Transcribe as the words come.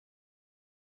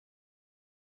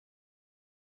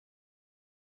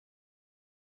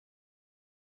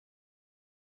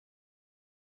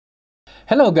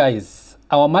Hello guys,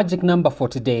 our magic number for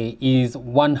today is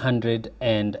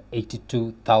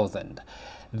 182,000.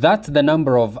 That's the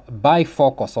number of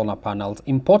bifocal solar panels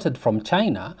imported from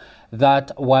China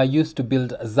that were used to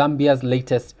build Zambia's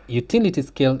latest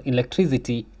utility-scale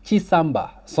electricity Chisamba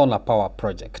Solar Power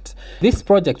project. This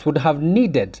project would have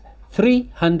needed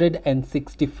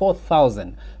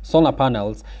 364,000 solar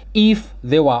panels if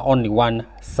they were only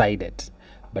one-sided.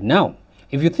 But now,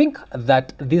 if you think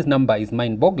that this number is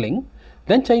mind-boggling,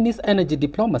 then Chinese energy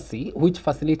diplomacy, which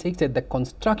facilitated the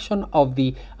construction of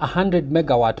the 100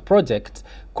 megawatt project,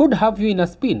 could have you in a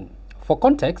spin. For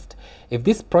context, if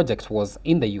this project was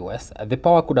in the US, the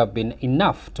power could have been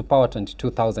enough to power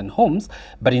 22,000 homes,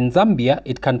 but in Zambia,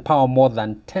 it can power more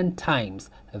than 10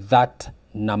 times that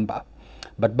number.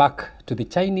 But back to the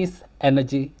Chinese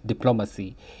energy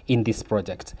diplomacy in this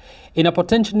project. In a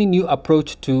potentially new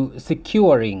approach to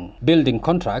securing building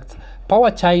contracts,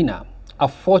 PowerChina, a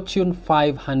Fortune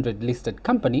 500 listed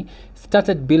company,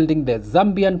 started building the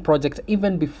Zambian project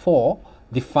even before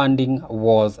the funding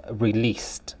was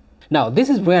released. Now, this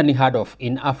is rarely heard of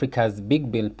in Africa's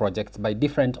big build projects by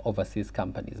different overseas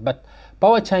companies, but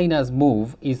PowerChina's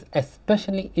move is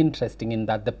especially interesting in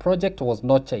that the project was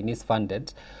not Chinese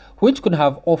funded, which could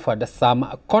have offered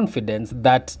some confidence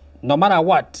that no matter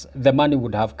what, the money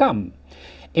would have come.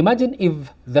 Imagine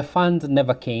if the funds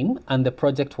never came and the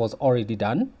project was already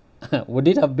done. Would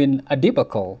it have been a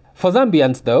debacle? For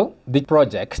Zambians though, the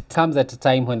project comes at a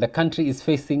time when the country is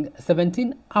facing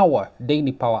 17-hour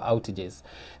daily power outages.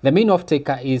 The main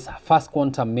off-taker is First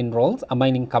Quantum Minerals, a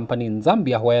mining company in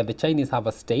Zambia where the Chinese have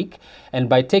a stake, and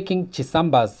by taking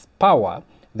Chisamba's power,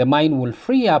 the mine will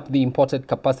free up the imported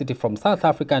capacity from South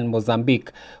Africa and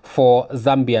Mozambique for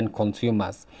Zambian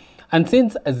consumers. And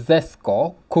since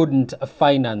ZESCO couldn't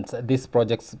finance these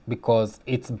projects because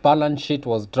its balance sheet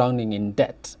was drowning in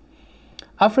debt,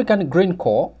 African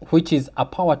GreenCo, which is a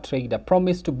power trader,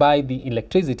 promised to buy the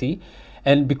electricity,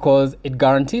 and because it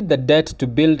guaranteed the debt to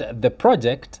build the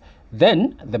project,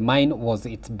 then the mine was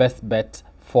its best bet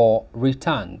for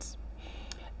returns.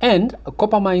 And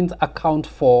copper mines account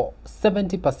for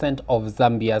 70% of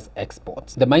Zambia's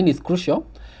exports. The mine is crucial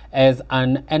as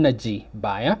an energy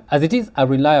buyer, as it is a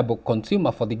reliable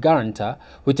consumer for the guarantor,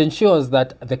 which ensures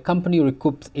that the company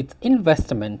recoups its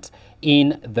investment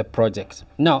in the project.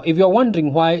 Now, if you're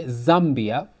wondering why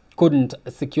Zambia couldn't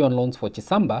secure loans for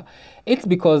Chisamba, it's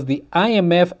because the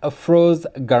IMF froze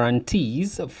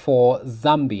guarantees for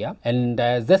Zambia and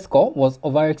ZESCO was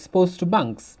overexposed to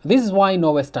banks. This is why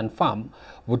no Western firm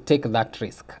would take that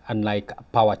risk, unlike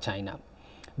PowerChina.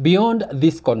 Beyond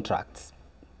these contracts,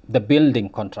 the building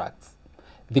contracts,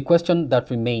 the question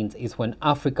that remains is when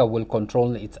Africa will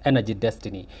control its energy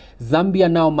destiny. Zambia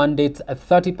now mandates a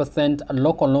 30%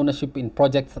 local ownership in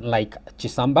projects like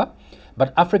Chisamba,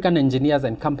 but African engineers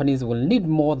and companies will need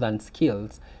more than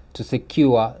skills to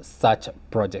secure such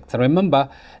projects. And remember,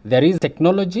 there is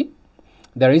technology,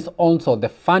 there is also the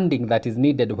funding that is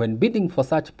needed when bidding for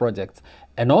such projects,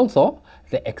 and also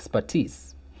the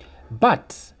expertise.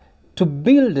 But to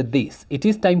build this, it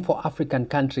is time for African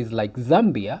countries like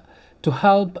Zambia to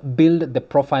help build the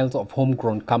profiles of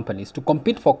homegrown companies to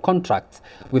compete for contracts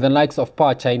with the likes of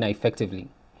PowerChina effectively.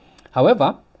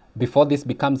 However, before this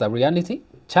becomes a reality,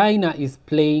 China is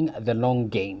playing the long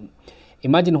game.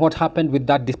 Imagine what happened with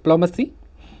that diplomacy.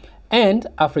 And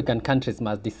African countries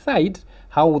must decide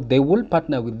how they will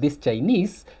partner with these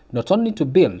Chinese, not only to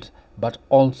build, but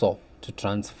also to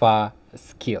transfer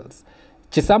skills.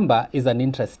 Chisamba is an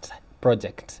interest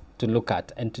project to look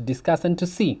at and to discuss and to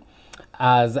see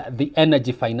as the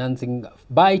energy financing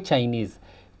by Chinese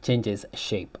changes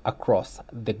shape across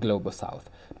the global south.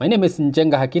 My name is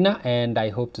Njenga Hakina, and I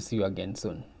hope to see you again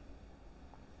soon.